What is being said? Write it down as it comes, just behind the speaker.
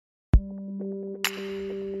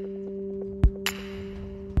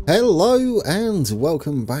Hello and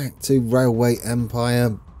welcome back to Railway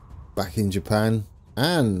Empire, back in Japan,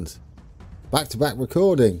 and back-to-back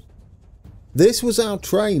recording. This was our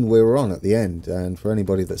train we were on at the end, and for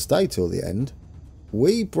anybody that stayed till the end,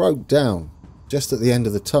 we broke down just at the end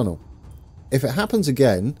of the tunnel. If it happens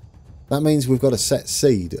again, that means we've got a set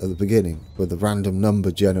seed at the beginning with the random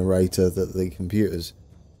number generator that the computer's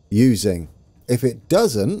using. If it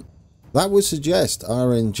doesn't, that would suggest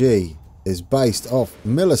RNG is based off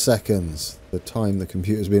milliseconds, the time the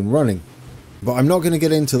computer's been running. But I'm not going to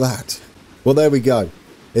get into that. Well, there we go.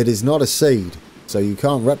 It is not a seed, so you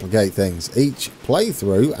can't replicate things. Each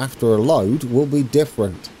playthrough after a load will be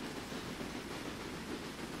different,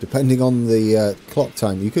 depending on the clock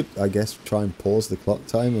time. You could, I guess, try and pause the clock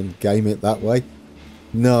time and game it that way.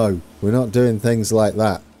 No, we're not doing things like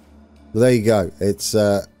that. But there you go. It's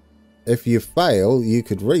if you fail, you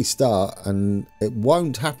could restart and it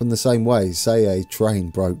won't happen the same way. Say a train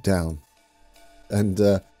broke down and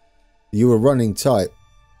you were running tight.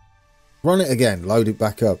 Run it again, load it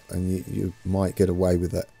back up, and you might get away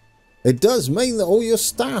with it. It does mean that all your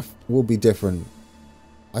staff will be different.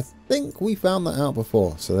 I think we found that out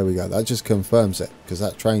before. So there we go. That just confirms it, because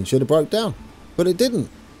that train should have broke down. But it didn't.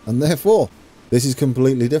 And therefore, this is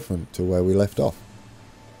completely different to where we left off.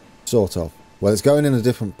 Sort of. Well, it's going in a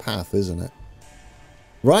different path, isn't it?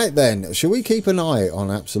 Right then, shall we keep an eye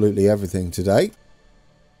on absolutely everything today?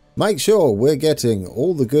 Make sure we're getting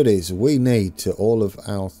all the goodies we need to all of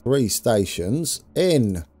our 3 stations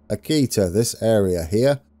in Akita, this area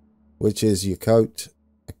here, which is Yokote,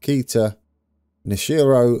 Akita,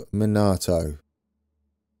 Nishiro, Minato.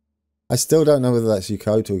 I still don't know whether that's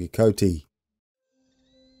Yokote or Yokote.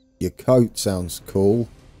 Yokote sounds cool.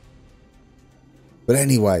 But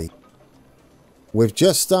anyway, we've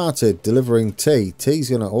just started delivering tea. Tea's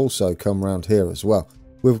going to also come around here as well.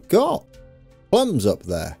 We've got plums up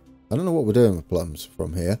there. I don't know what we're doing with plums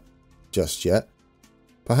from here just yet.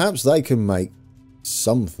 Perhaps they can make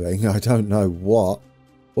something. I don't know what.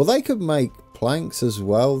 Well, they could make planks as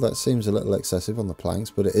well. That seems a little excessive on the planks,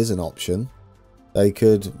 but it is an option. They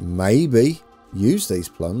could maybe use these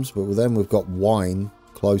plums, but then we've got wine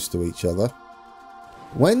close to each other.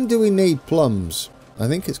 When do we need plums? I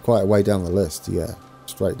think it's quite a way down the list. Yeah,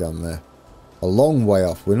 straight down there. A long way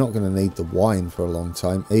off. We're not going to need the wine for a long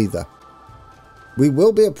time either. We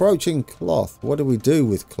will be approaching cloth. What do we do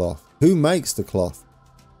with cloth? Who makes the cloth?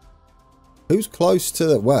 Who's close to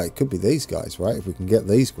the... Well, it could be these guys, right? If we can get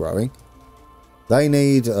these growing. They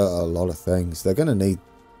need a lot of things. They're going to need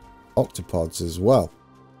octopods as well.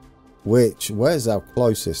 Where's our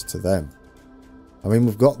closest to them? I mean,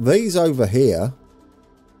 we've got these over here,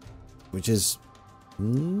 which is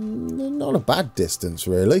not a bad distance,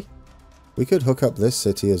 really. We could hook up this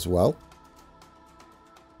city as well.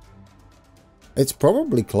 It's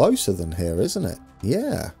probably closer than here, isn't it?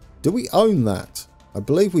 Yeah. Do we own that? I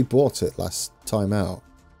believe we bought it last time out.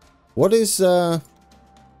 What is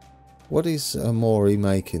Amori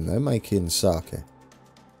making? They're making sake.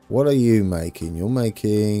 What are you making? You're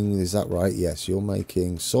making... Is that right? Yes, you're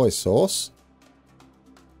making soy sauce.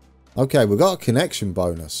 Okay, we've got a connection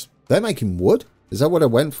bonus. They're making wood? Is that what I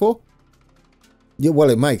went for? Yeah, well,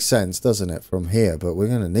 it makes sense, doesn't it, from here, but we're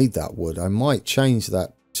going to need that wood. I might change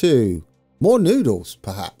that to more noodles,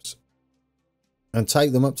 perhaps, and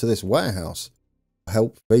take them up to this warehouse.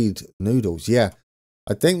 Help feed noodles. Yeah,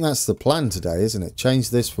 I think that's the plan today, isn't it? Change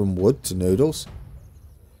this from wood to noodles.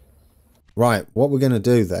 Right, what we're going to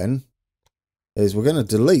do then is we're going to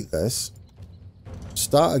delete this,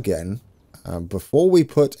 start again, and before we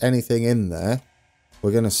put anything in there,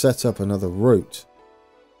 we're going to set up another route.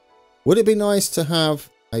 Would it be nice to have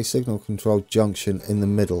a signal control junction in the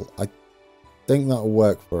middle? I think that'll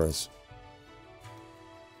work for us.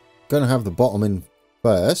 Going to have the bottom in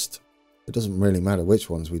first. It doesn't really matter which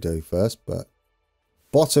ones we do first, but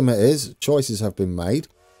bottom it is. Choices have been made.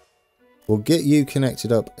 We'll get you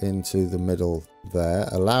connected up into the middle there.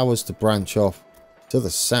 Allow us to branch off to the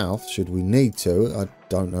south should we need to. I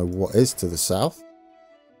don't know what is to the south.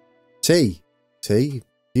 T.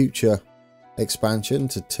 Future expansion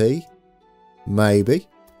to T. Maybe.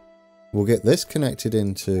 We'll get this connected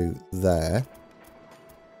into there.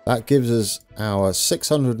 That gives us our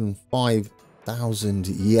 605,000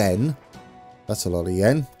 yen. That's a lot of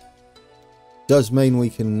yen. Does mean we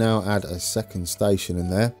can now add a second station in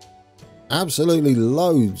there. Absolutely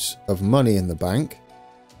loads of money in the bank.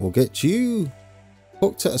 We'll get you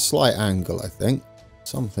hooked at a slight angle, I think.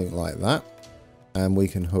 Something like that. And we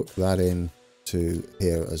can hook that in to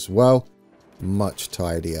here as well. Much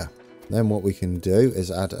tidier. Then what we can do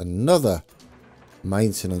is add another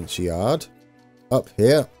maintenance yard up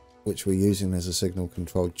here which we're using as a signal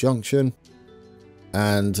controlled junction.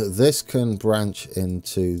 And this can branch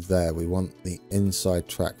into there. We want the inside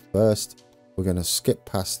track first. We're going to skip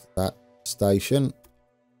past that station.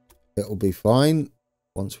 It'll be fine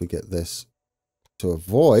once we get this to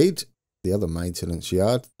avoid the other maintenance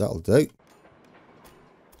yard. That'll do.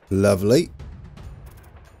 Lovely.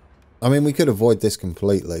 I mean, we could avoid this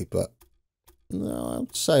completely, but no,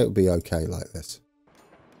 I'd say it would be okay like this.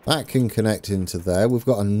 That can connect into there. We've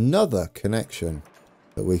got another connection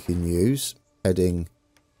that we can use heading.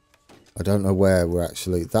 I don't know where we're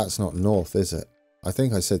actually. That's not north, is it? I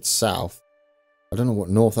think I said south. I don't know what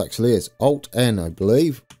north actually is. Alt N, I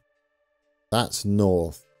believe. That's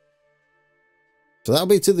north. So that'll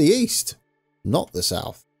be to the east, not the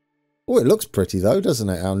south. Oh, it looks pretty though, doesn't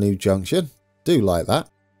it? Our new junction. Do like that.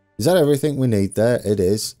 Is that everything we need there? It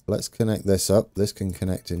is. Let's connect this up. This can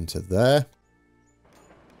connect into there.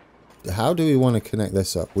 How do we want to connect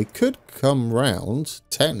this up? We could come round,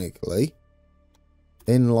 technically,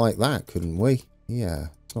 in like that, couldn't we? Yeah,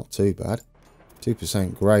 it's not too bad.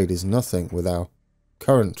 2% grade is nothing with our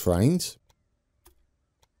current trains.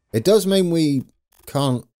 It does mean we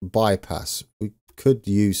can't bypass. We could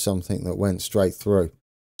use something that went straight through,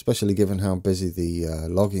 especially given how busy the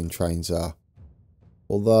logging trains are.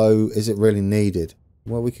 Although, is it really needed?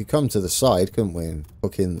 Well, we could come to the side, couldn't we, and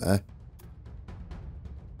hook in there.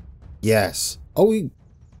 Yes. Oh, you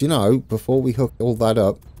know, before we hook all that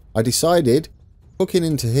up, I decided hooking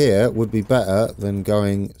into here would be better than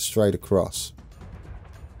going straight across.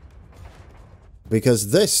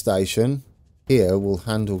 Because this station here will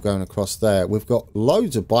handle going across there. We've got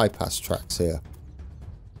loads of bypass tracks here,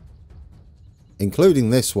 including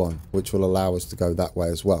this one, which will allow us to go that way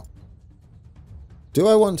as well. Do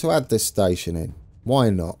I want to add this station in? Why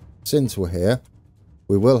not? Since we're here,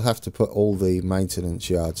 we will have to put all the maintenance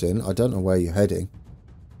yards in. I don't know where you're heading.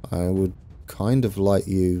 I would kind of like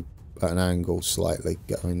you at an angle slightly,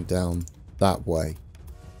 going down that way.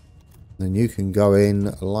 Then you can go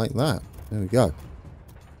in like that. There we go.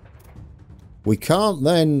 We can't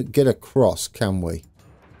then get across, can we?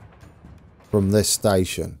 From this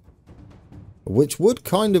station. Which would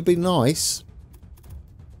kind of be nice.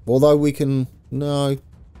 Although we can... No.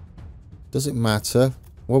 Does it matter?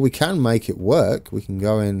 Well, we can make it work. We can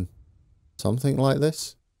go in something like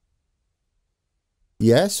this.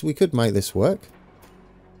 Yes, we could make this work.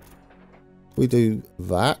 We do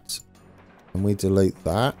that. And we delete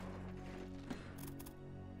that.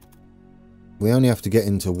 We only have to get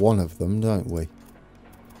into one of them, don't we?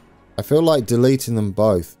 I feel like deleting them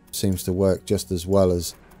both seems to work just as well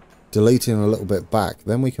as deleting a little bit back.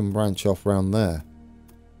 Then we can branch off around there.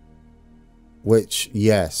 Which,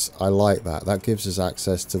 yes, I like that. That gives us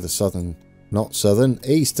access to the southern, not southern,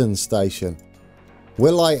 eastern station.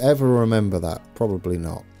 Will I ever remember that? Probably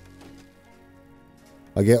not.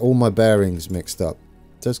 I get all my bearings mixed up.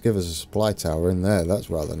 It does give us a supply tower in there.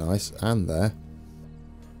 That's rather nice. And there.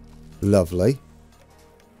 Lovely.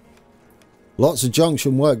 Lots of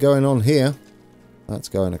junction work going on here. That's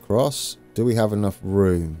going across. Do we have enough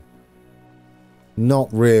room? Not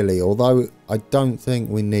really, although I don't think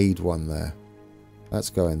we need one there. That's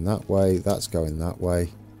going that way. That's going that way.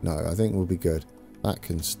 No, I think we'll be good. That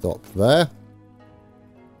can stop there.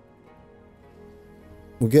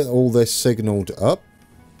 We'll get all this signalled up.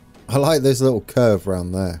 I like this little curve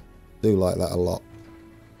around there. Do like that a lot.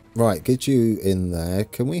 Right, get you in there.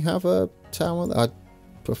 Can we have a tower? I'd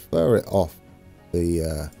prefer it off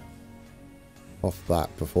the off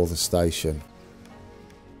that before the station.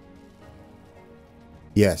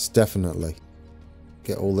 Yes, definitely.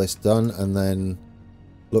 Get all this done and then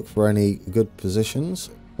look for any good positions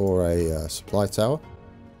for a supply tower.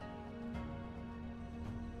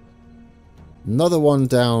 Another one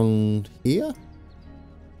down here.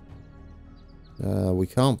 We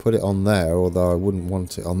can't put it on there, although I wouldn't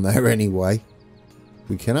want it on there anyway.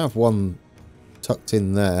 We can have one tucked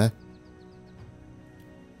in there.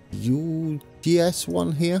 UGS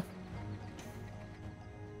one here.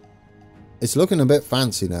 It's looking a bit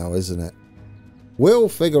fancy now, isn't it? We'll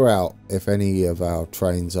figure out if any of our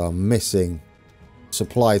trains are missing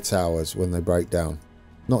supply towers when they break down.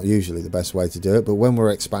 Not usually the best way to do it, but when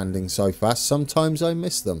we're expanding so fast, sometimes I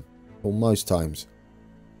miss them. Or most times.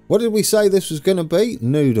 What did we say this was going to be?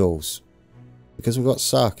 Noodles. Because we've got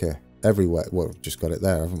sake everywhere. Well, we've just got it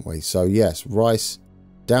there, haven't we? So yes, rice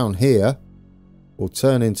down here will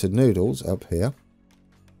turn into noodles up here.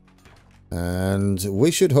 And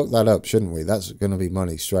we should hook that up, shouldn't we? That's going to be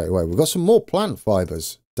money straight away. We've got some more plant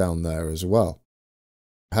fibres down there as well.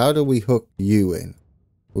 How do we hook you in?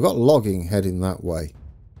 We've got logging heading that way.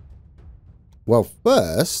 Well,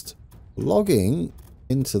 first, logging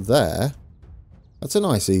into there. That's a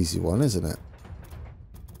nice easy one, isn't it?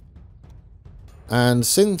 And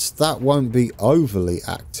since that won't be overly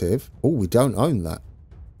active... Oh, we don't own that.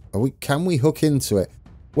 Can we hook into it?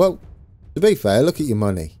 Well, to be fair, look at your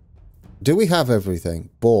money. Do we have everything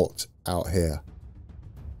bought out here?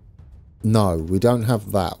 No, we don't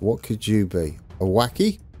have that. What could you be? A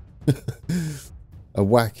wacky? A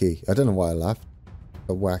wacky. I don't know why I laughed.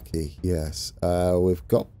 A wacky, yes. We've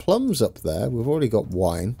got plums up there. We've already got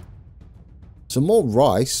wine. Some more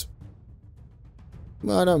rice.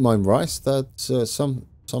 Well, I don't mind rice. That's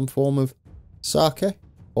some form of sake.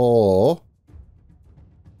 Or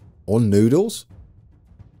noodles.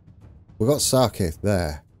 We've got sake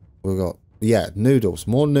there. We've got, yeah, noodles.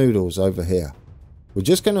 More noodles over here. We're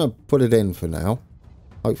just going to put it in for now.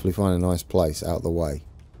 Hopefully find a nice place out the way.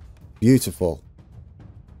 Beautiful.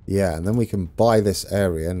 Yeah, and then we can buy this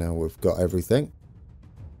area. Now we've got everything.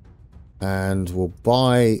 And we'll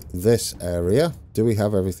buy this area. Do we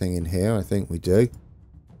have everything in here? I think we do.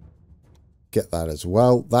 Get that as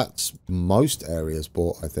well. That's most areas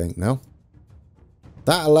bought, I think, now.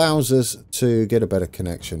 That allows us to get a better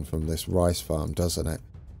connection from this rice farm, doesn't it?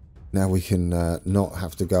 Now we can not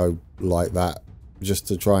have to go like that just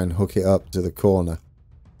to try and hook it up to the corner.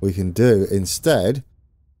 We can do, instead,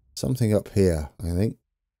 something up here, I think.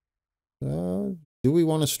 Do we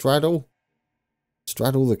want to straddle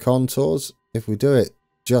the contours? If we do it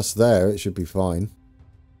just there, it should be fine.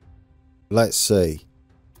 Let's see.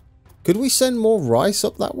 Could we send more rice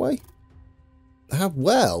up that way?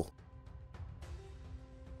 Well,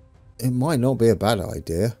 it might not be a bad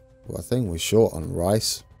idea. Well, I think we're short on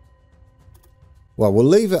rice. Well, we'll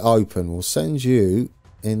leave it open. We'll send you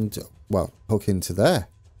into, well, hook into there.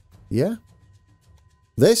 Yeah.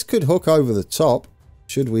 This could hook over the top,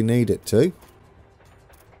 should we need it to.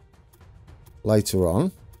 Later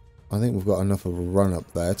on. I think we've got enough of a run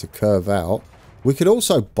up there to curve out. We could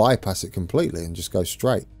also bypass it completely and just go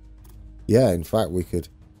straight. Yeah, in fact, we could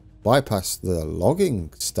bypass the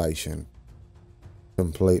logging station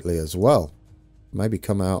completely as well. Maybe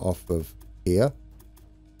come out off of here.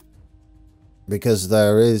 Because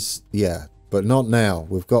there is, yeah, but not now.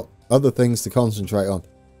 We've got other things to concentrate on.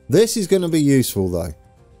 This is going to be useful, though.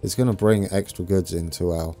 It's going to bring extra goods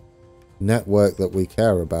into our network that we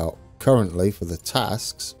care about currently for the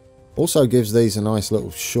tasks. Also gives these a nice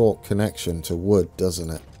little short connection to wood, doesn't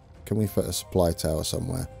it? Can we put a supply tower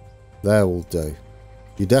somewhere? There will do.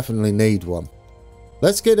 You definitely need one.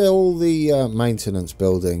 Let's get all the maintenance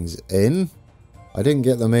buildings in. I didn't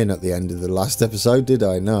get them in at the end of the last episode, did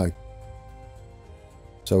I? No.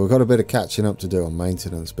 So we've got a bit of catching up to do on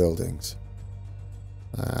maintenance buildings.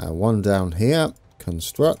 One down here.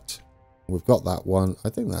 Construct. We've got that one. I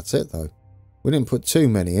think that's it, though. We didn't put too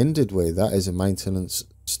many in, did we? That is a maintenance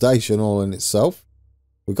station all in itself.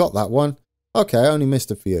 We got that one. Okay, I only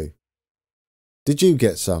missed a few. Did you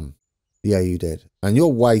get some? Yeah, you did. And you're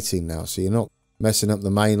waiting now, so you're not messing up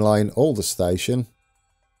the main line or the station.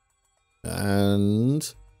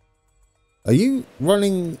 And are you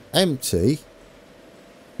running empty?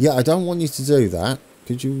 Yeah, I don't want you to do that.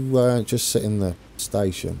 Could you just sit in the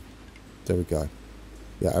station? There we go.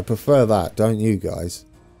 Yeah, I prefer that, don't you guys?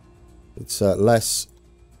 It's less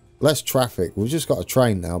traffic. We've just got a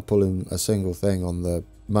train now pulling a single thing on the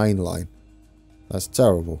main line. That's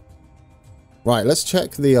terrible. Right, let's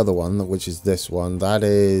check the other one, which is this one. That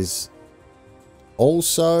is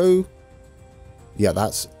also... Yeah,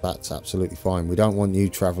 that's absolutely fine. We don't want you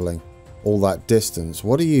travelling all that distance.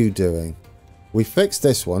 What are you doing? We fixed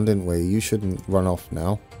this one, didn't we? You shouldn't run off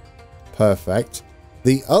now. Perfect.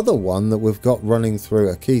 The other one that we've got running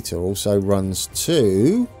through Akita also runs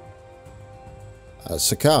to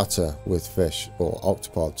Sakata with fish or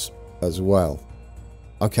octopods as well.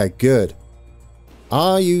 Okay, good.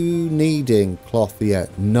 Are you needing cloth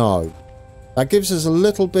yet? No. That gives us a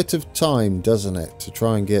little bit of time, doesn't it, to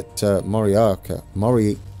try and get Morioka.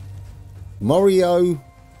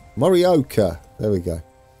 There we go.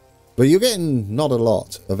 But you're getting not a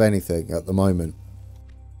lot of anything at the moment.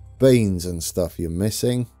 Beans and stuff you're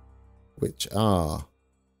missing, which are...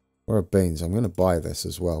 Where are beans? I'm going to buy this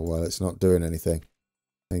as well. Well, it's not doing anything.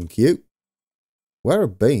 Thank you. Where are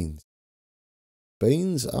beans?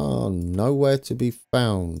 Beans are nowhere to be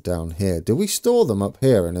found down here. Do we store them up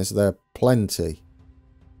here, and is there plenty?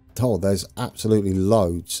 Oh, there's absolutely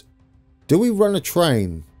loads. Do we run a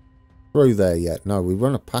train through there yet? No, we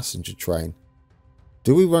run a passenger train.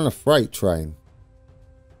 Do we run a freight train?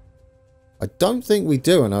 I don't think we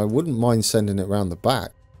do, and I wouldn't mind sending it round the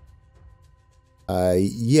back.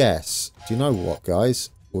 Yes. Do you know what, guys?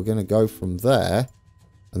 We're going to go from there,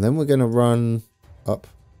 and then we're going to run up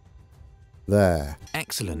There.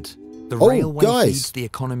 Excellent. The Oh, railway guys. feeds the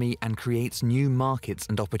economy and creates new markets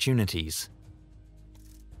and opportunities.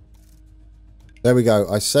 There we go.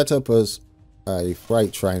 I set up as a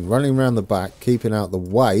freight train running around the back, keeping out the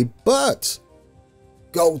way, but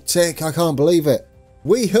gold tick, I can't believe it.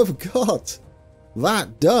 We have got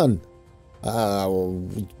that done.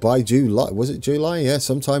 By July, was it July? Yeah,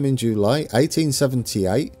 sometime in July,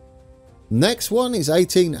 1878. Next one is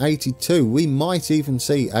 1882. We might even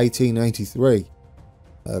see 1883.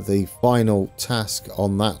 The final task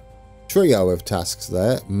on that trio of tasks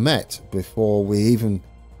there met before we even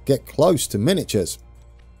get close to miniatures.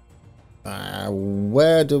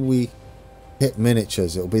 Where do we hit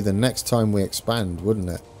miniatures? It'll be the next time we expand, wouldn't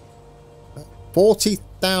it?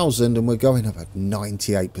 40,000 and we're going up at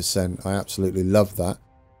 98%. I absolutely love that.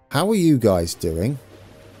 How are you guys doing?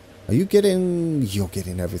 Are you getting... You're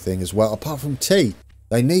getting everything as well, apart from tea.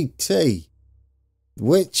 They need tea.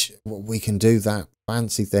 Which, we can do that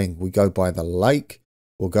fancy thing. We go by the lake.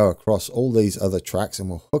 We'll go across all these other tracks and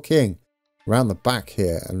we'll hook in around the back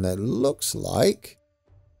here. And it looks like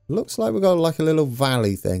we've got like a little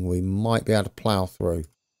valley thing we might be able to plough through.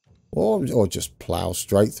 Or just plough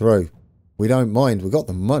straight through. We don't mind. We've got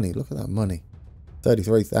the money. Look at that money.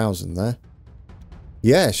 33,000 there.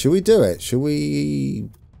 Yeah, should we do it? Should we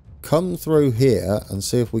come through here and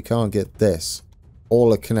see if we can't get this?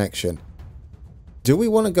 All a connection. Do we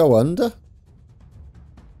want to go under?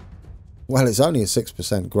 Well, it's only a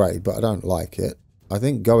 6% grade, but I don't like it. I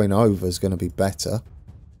think going over is going to be better.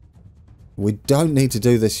 We don't need to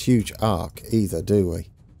do this huge arc either, do we?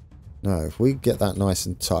 No, if we get that nice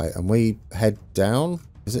and tight and we head down...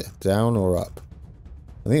 Is it down or up?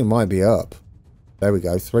 I think it might be up. There we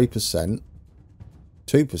go, 3%.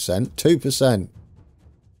 2%. 2%.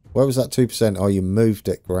 Where was that 2%? Oh, you moved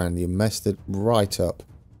it, Gran. You messed it right up.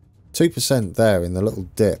 2% there in the little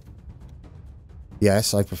dip.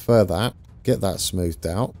 Yes, I prefer that. Get that smoothed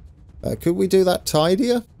out. Could we do that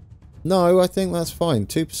tidier? No, I think that's fine.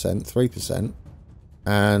 2%, 3%.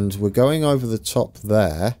 And we're going over the top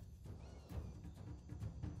there.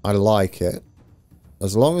 I like it.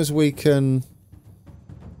 As long as we can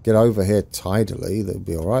get over here tidily, that would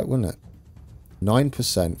be alright, wouldn't it?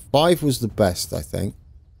 9%. 5 was the best, I think.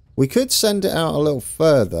 We could send it out a little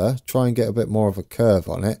further, try and get a bit more of a curve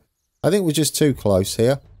on it. I think we're just too close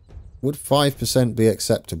here. Would 5% be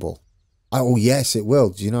acceptable? Oh, yes, it will.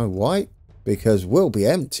 Do you know why? Because we'll be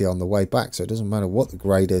empty on the way back, so it doesn't matter what the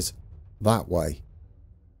grade is that way.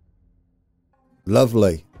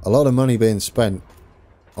 Lovely. A lot of money being spent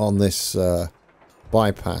on this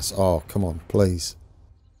bypass. Oh, come on, please.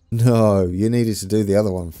 No, you needed to do the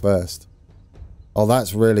other one first. Oh,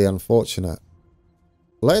 that's really unfortunate.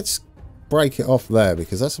 Let's break it off there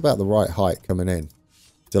because that's about the right height coming in.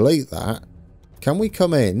 Delete that. Can we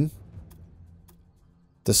come in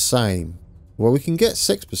the same? Well, we can get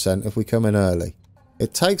 6% if we come in early.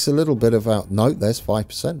 It takes a little bit of out. No, there's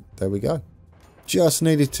 5%. There we go. Just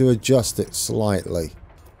needed to adjust it slightly.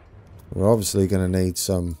 We're obviously going to need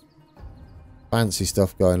some fancy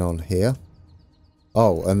stuff going on here.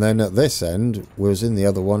 Oh, and then at this end, we was in the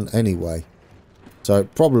other one anyway. So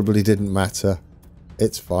it probably didn't matter.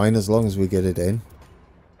 It's fine as long as we get it in.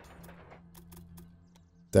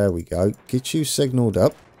 There we go. Get you signalled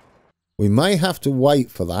up. We may have to wait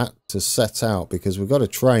for that to set out because we've got a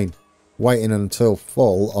train waiting until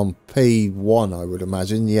full on P1, I would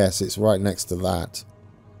imagine. Yes, it's right next to that.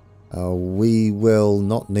 We will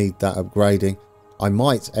not need that upgrading. I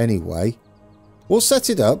might anyway. We'll set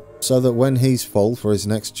it up so that when he's full for his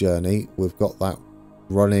next journey, we've got that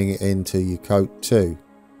running into Yakote 2.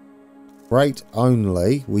 Freight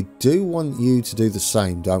only. We do want you to do the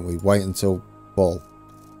same, don't we? Wait until full,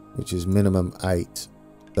 which is minimum 8.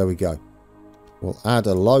 There we go. We'll add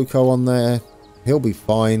a loco on there. He'll be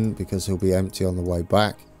fine because he'll be empty on the way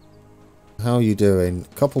back. How are you doing?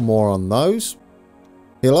 A couple more on those.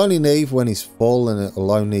 He'll only leave when he's full and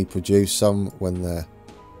it'll only produce some when they're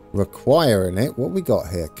requiring it. What we got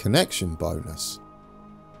here? Connection bonus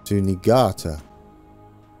to Niigata.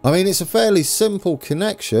 I mean, it's a fairly simple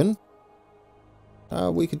connection.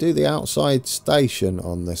 We could do the outside station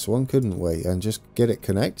on this one, couldn't we? And just get it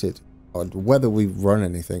connected. Whether we run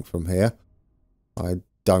anything from here, I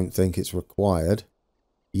don't think it's required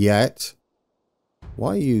yet.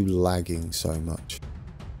 Why are you lagging so much?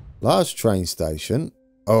 Large train station.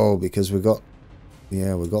 Oh, because we've got...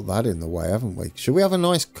 Yeah, we've got that in the way, haven't we? Should we have a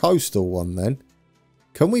nice coastal one then?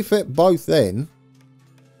 Can we fit both in?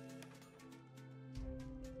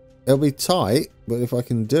 It'll be tight, but if I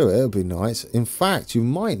can do it, it'll be nice. In fact, you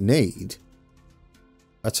might need...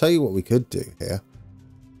 I'll tell you what we could do here.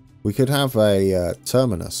 We could have a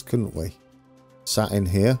terminus, couldn't we? sat in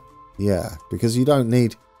here? Yeah, because you don't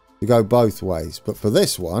need to go both ways. But for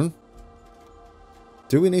this one,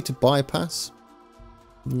 do we need to bypass?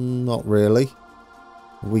 Not really.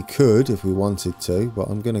 We could if we wanted to, but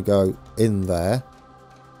I'm going to go in there.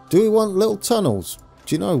 Do we want little tunnels?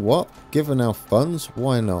 Do you know what? Given our funds,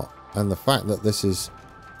 why not? And the fact that this is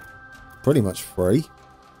pretty much free.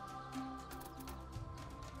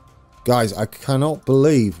 Guys, I cannot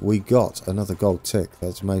believe we got another gold tick.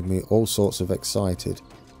 That's made me all sorts of excited.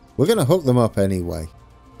 We're going to hook them up anyway.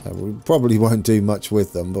 We probably won't do much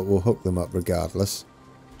with them, but we'll hook them up regardless.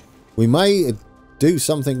 We may do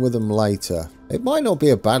something with them later. It might not be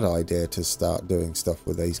a bad idea to start doing stuff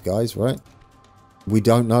with these guys, right? We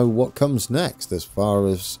don't know what comes next as far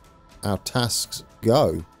as our tasks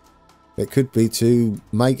go. It could be to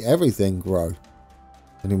make everything grow.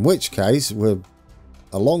 And in which case, we're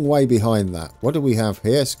a long way behind that. What do we have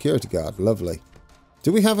here? Security guard. Lovely.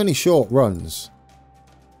 Do we have any short runs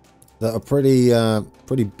that are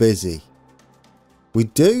pretty busy? We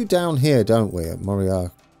do down here, don't we, at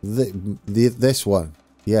Moriarty? This one.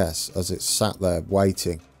 Yes, as it's sat there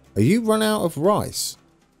waiting. Are you run out of rice?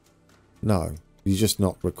 No, you're just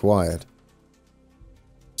not required.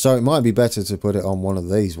 So it might be better to put it on one of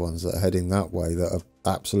these ones that are heading that way, that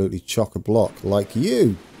are absolutely chock-a-block, like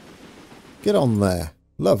you. Get on there.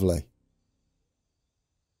 Lovely.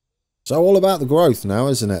 So all about the growth now,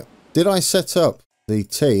 isn't it? Did I set up the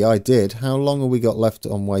tea? I did. How long have we got left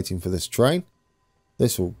on waiting for this train?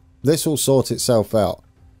 This will sort itself out,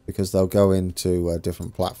 because they'll go into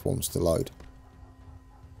different platforms to load.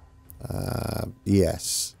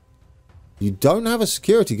 Yes. You don't have a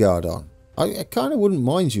security guard on. I kind of wouldn't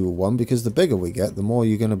mind you with one, because the bigger we get, the more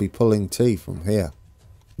you're going to be pulling tea from here.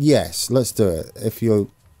 Yes, let's do it. If you're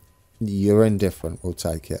indifferent, we'll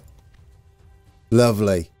take it.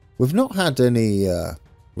 Lovely. We've not had any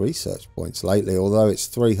research points lately, although it's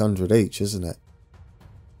 300 each, isn't it?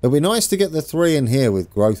 It'd be nice to get the 3 in here with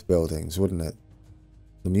growth buildings, wouldn't it?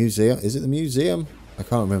 The museum. Is it the museum? I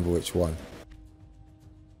can't remember which one.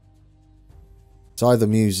 It's either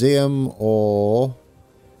museum or...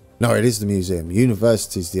 No, it is the museum.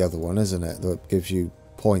 University's the other one, isn't it? That gives you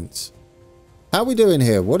points. How are we doing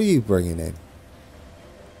here? What are you bringing in?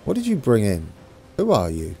 What did you bring in? Who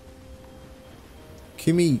are you?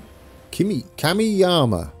 Kamiyama.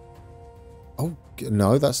 Oh,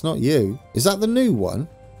 no, that's not you. Is that the new one?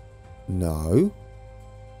 No.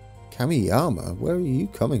 Kamiyama? Where are you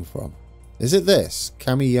coming from? Is it this?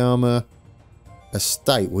 Kamiyama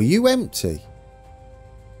Estate. Were you empty?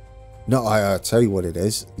 No, I'll tell you what it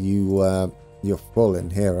is. You're full in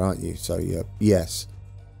here, aren't you? So, yes.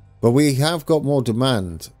 But we have got more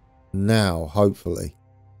demand now, hopefully,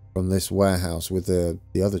 from this warehouse with the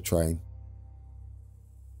other train.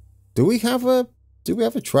 Do we have a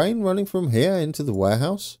train running from here into the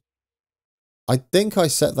warehouse? I think I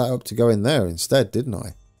set that up to go in there instead, didn't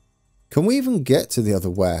I? Can we even get to the other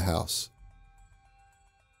warehouse?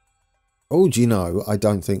 Oh, do you know, I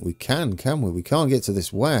don't think we can we? We can't get to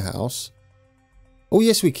this warehouse. Oh,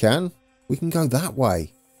 yes, we can. We can go that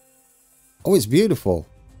way. Oh, it's beautiful.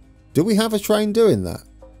 Do we have a train doing that?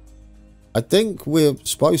 I think we're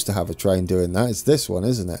supposed to have a train doing that. It's this one,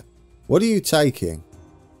 isn't it? What are you taking?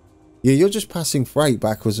 Yeah, you're just passing freight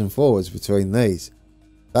backwards and forwards between these.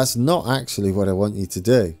 That's not actually what I want you to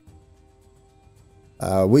do.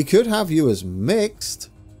 We could have you as mixed.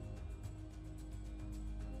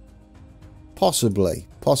 Possibly.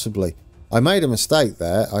 I made a mistake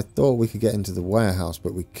there. I thought we could get into the warehouse,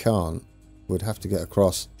 but we can't. We'd have to get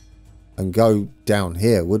across and go down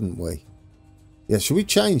here, wouldn't we? Yeah, should we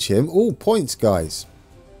change him? Oh, points, guys.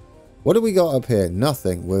 What do we got up here?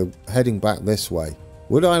 Nothing. We're heading back this way.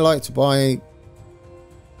 Would I like to buy...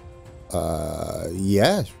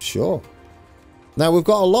 yeah, sure. Now, we've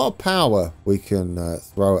got a lot of power we can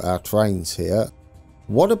throw at our trains here.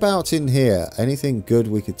 What about in here? Anything good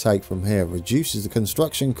we could take from here? Reduces the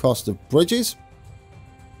construction cost of bridges.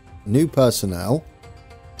 New personnel.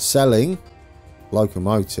 Selling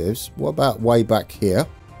locomotives. What about way back here?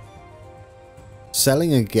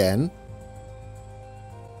 Selling again.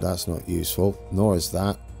 That's not useful. Nor is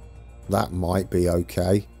that. That might be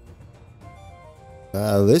okay.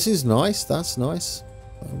 This is nice. That's nice.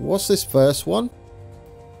 What's this first one?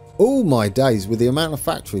 Oh my days, with the amount of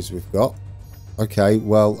factories we've got. Okay,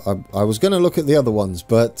 well, I was going to look at the other ones,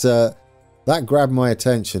 but that grabbed my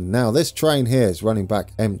attention. Now, this train here is running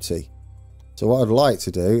back empty. So what I'd like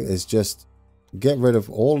to do is just get rid of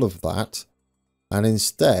all of that. And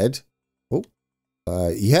instead... Oh,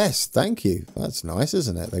 yes, thank you. That's nice,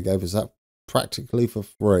 isn't it? They gave us that practically for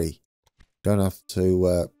free. Don't have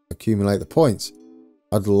to accumulate the points.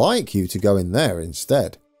 I'd like you to go in there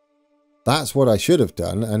instead. That's what I should have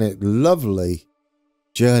done, and it lovely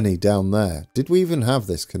journey down there. Did we even have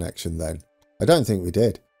this connection then? I don't think we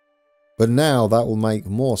did. But now that will make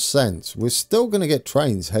more sense. We're still going to get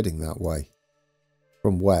trains heading that way.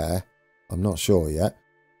 From where? I'm not sure yet.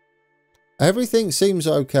 Everything seems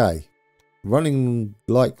okay. Running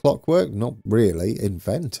like clockwork? Not really.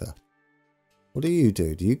 Inventor. What do you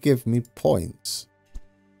do? Do you give me points?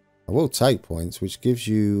 I will take points, which gives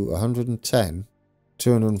you 110,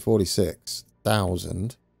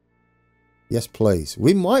 246,000. Yes, please.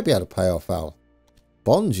 We might be able to pay off our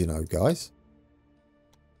bonds, you know, guys.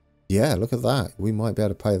 Yeah, look at that. We might be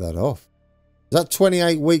able to pay that off. Is that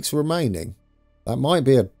 28 weeks remaining? That might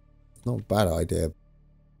be a not a bad idea.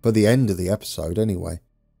 For the end of the episode, anyway.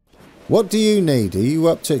 What do you need? Are you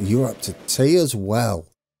up to... You're up to T as well.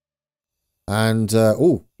 And,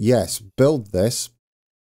 oh, yes, build this.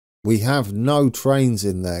 We have no trains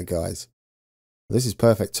in there, guys. This is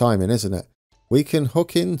perfect timing, isn't it? We can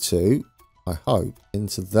hook into, I hope,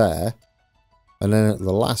 into there. And then at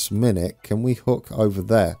the last minute, can we hook over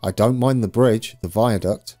there? I don't mind the bridge, the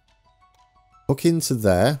viaduct. Hook into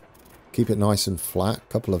there. Keep it nice and flat.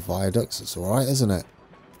 Couple of viaducts. It's alright, isn't it?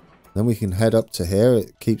 Then we can head up to here.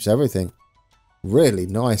 It keeps everything really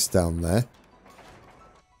nice down there.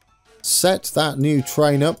 Set that new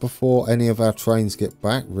train up before any of our trains get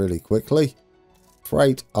back really quickly.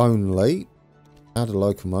 Freight only. Add a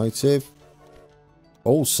locomotive.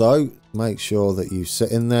 Also, make sure that you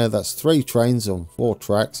sit in there. That's 3 trains on 4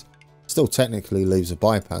 tracks. Still technically leaves a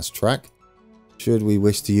bypass track, should we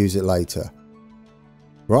wish to use it later.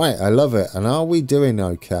 Right, I love it. And are we doing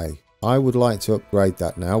okay? I would like to upgrade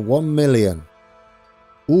that now. 1 million.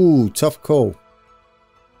 Ooh, tough call.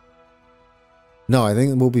 No, I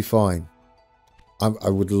think we'll be fine. I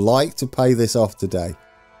would like to pay this off today.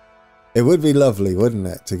 It would be lovely, wouldn't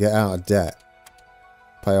it, to get out of debt.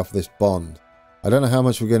 Pay off this bond. I don't know how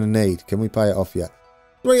much we're going to need. Can we pay it off yet?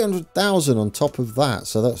 300,000 on top of that.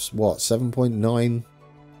 So that's what? 7.9?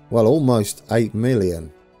 Well, almost 8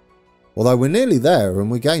 million. Although we're nearly there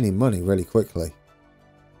and we're gaining money really quickly.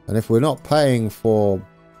 And if we're not paying for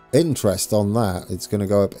interest on that, it's going to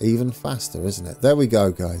go up even faster, isn't it? There we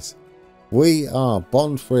go, guys. We are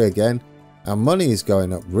bond free again. Our money is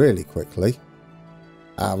going up really quickly.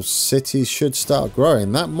 Our cities should start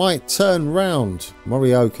growing. That might turn round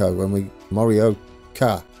Morioka when we...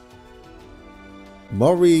 Morioka.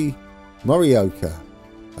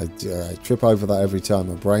 I trip over that every time.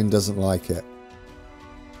 My brain doesn't like it.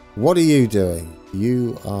 What are you doing?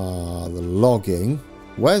 You are the logging.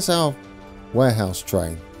 Where's our warehouse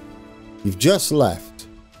train? You've just left.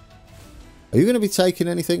 Are you going to be taking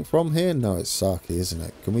anything from here? No, it's sake, isn't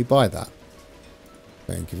it? Can we buy that?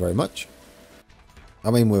 Thank you very much.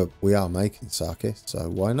 I mean, we are making sake, so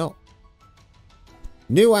why not?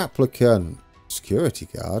 New applicant. Security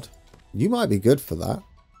guard. You might be good for that.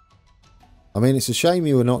 I mean, it's a shame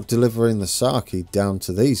you were not delivering the sake down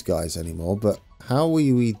to these guys anymore, but how are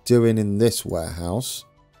we doing in this warehouse?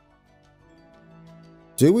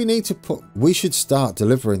 Do we need to put... We should start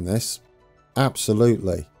delivering this.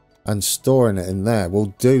 Absolutely. And storing it in there.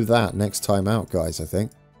 We'll do that next time out, guys, I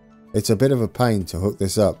think. It's a bit of a pain to hook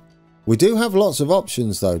this up. We do have lots of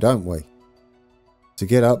options, though, don't we? To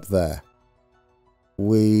get up there.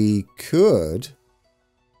 We could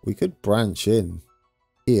branch in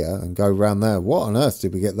here and go round there. What on earth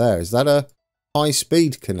did we get there? Is that a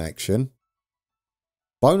high-speed connection?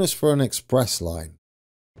 Bonus for an express line.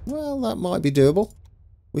 Well, that might be doable.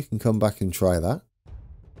 We can come back and try that.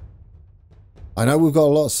 I know we've got a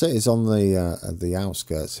lot of cities on the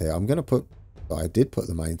outskirts here. I'm going to put... I did put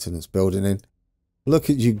the maintenance building in. Look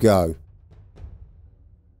at you go.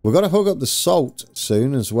 We've got to hook up the salt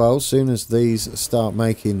soon as well. Soon as these start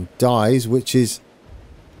making dyes, which is...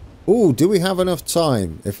 Ooh, do we have enough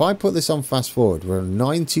time? If I put this on fast forward, we're at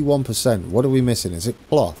 91%. What are we missing? Is it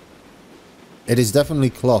cloth? It is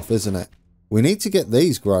definitely cloth, isn't it? We need to get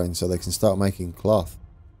these growing so they can start making cloth.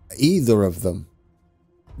 Either of them.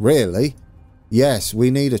 Really? Yes,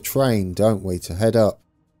 we need a train, don't we, to head up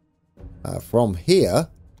from here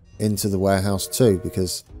into the warehouse too,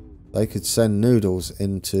 because they could send noodles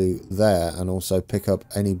into there and also pick up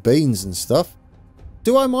any beans and stuff.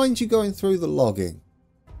 Do I mind you going through the logging?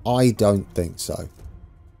 I don't think so.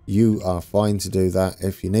 You are fine to do that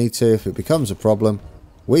if you need to. If it becomes a problem,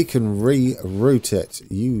 we can reroute it.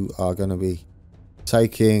 You are going to be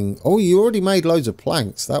taking... Oh, you already made loads of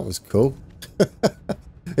planks. That was cool.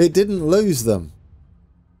 It didn't lose them.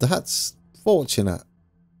 That's fortunate.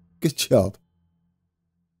 Good job.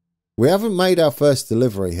 We haven't made our first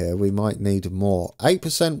delivery here. We might need more.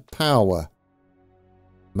 8% power.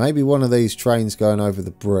 Maybe one of these trains going over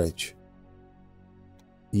the bridge.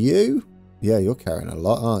 You? Yeah, you're carrying a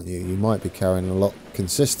lot, aren't you? You might be carrying a lot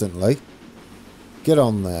consistently. Get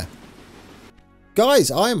on there. Guys,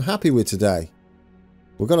 I am happy with today.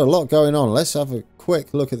 We've got a lot going on. Let's have a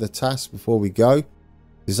quick look at the task before we go.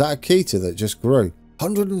 Is that a Kita that just grew?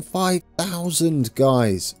 105,000,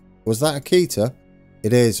 guys. Was that a Kita?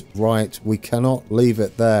 It is. Right, we cannot leave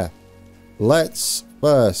it there. Let's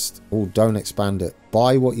first... Oh, don't expand it.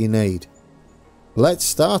 Buy what you need. Let's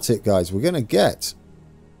start it, guys. We're going to get...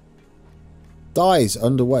 dyes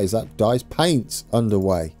underway. Is that dyes? Paints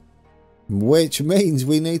underway. Which means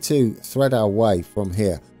we need to thread our way from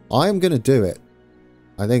here. I am going to do it.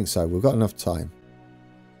 I think so. We've got enough time.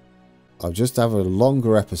 I'll just have a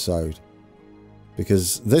longer episode.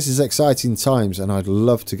 Because this is exciting times and I'd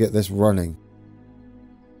love to get this running.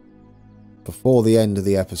 Before the end of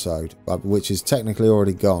the episode. Which is technically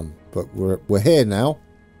already gone. But we're here now.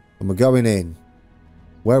 And we're going in.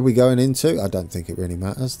 Where are we going into? I don't think it really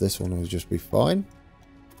matters. This one will just be fine.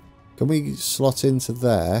 Can we slot into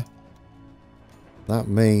there? That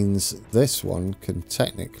means this one can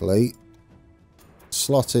technically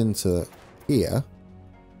slot into here.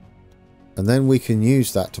 And then we can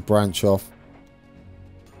use that to branch off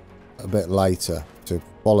a bit later to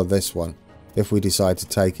follow this one if we decide to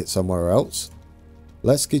take it somewhere else.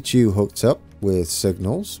 Let's get you hooked up with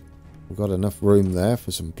signals. We've got enough room there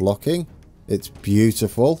for some blocking. It's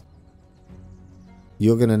beautiful.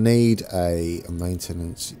 You're going to need a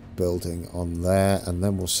maintenance building on there, and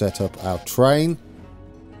then we'll set up our train.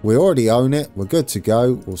 We already own it. We're good to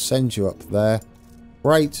go. We'll send you up there.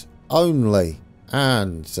 Freight only.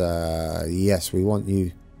 And yes, we want you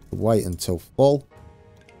to wait until full.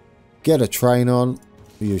 Get a train on.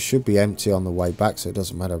 You should be empty on the way back, so it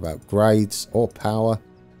doesn't matter about grades or power.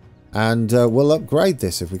 And we'll upgrade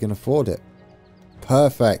this if we can afford it.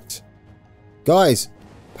 Perfect. Guys,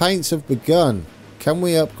 paints have begun. Can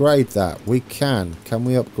we upgrade that? We can. Can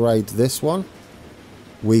we upgrade this one?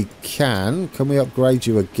 We can. Can we upgrade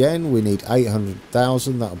you again? We need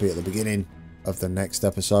 800,000. That'll be at the beginning of the next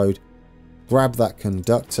episode. Grab that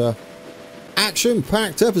conductor.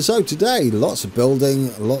 Action-packed episode today. Lots of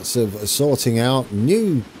building, lots of sorting out,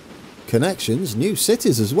 new connections, new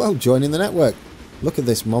cities as well joining the network. Look at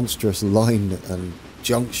this monstrous line and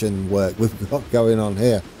junction work we've got going on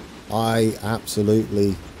here. I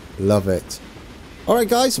absolutely love it. Alright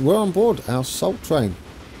guys, we're on board our salt train.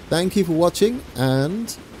 Thank you for watching,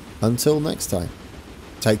 and until next time,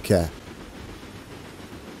 take care.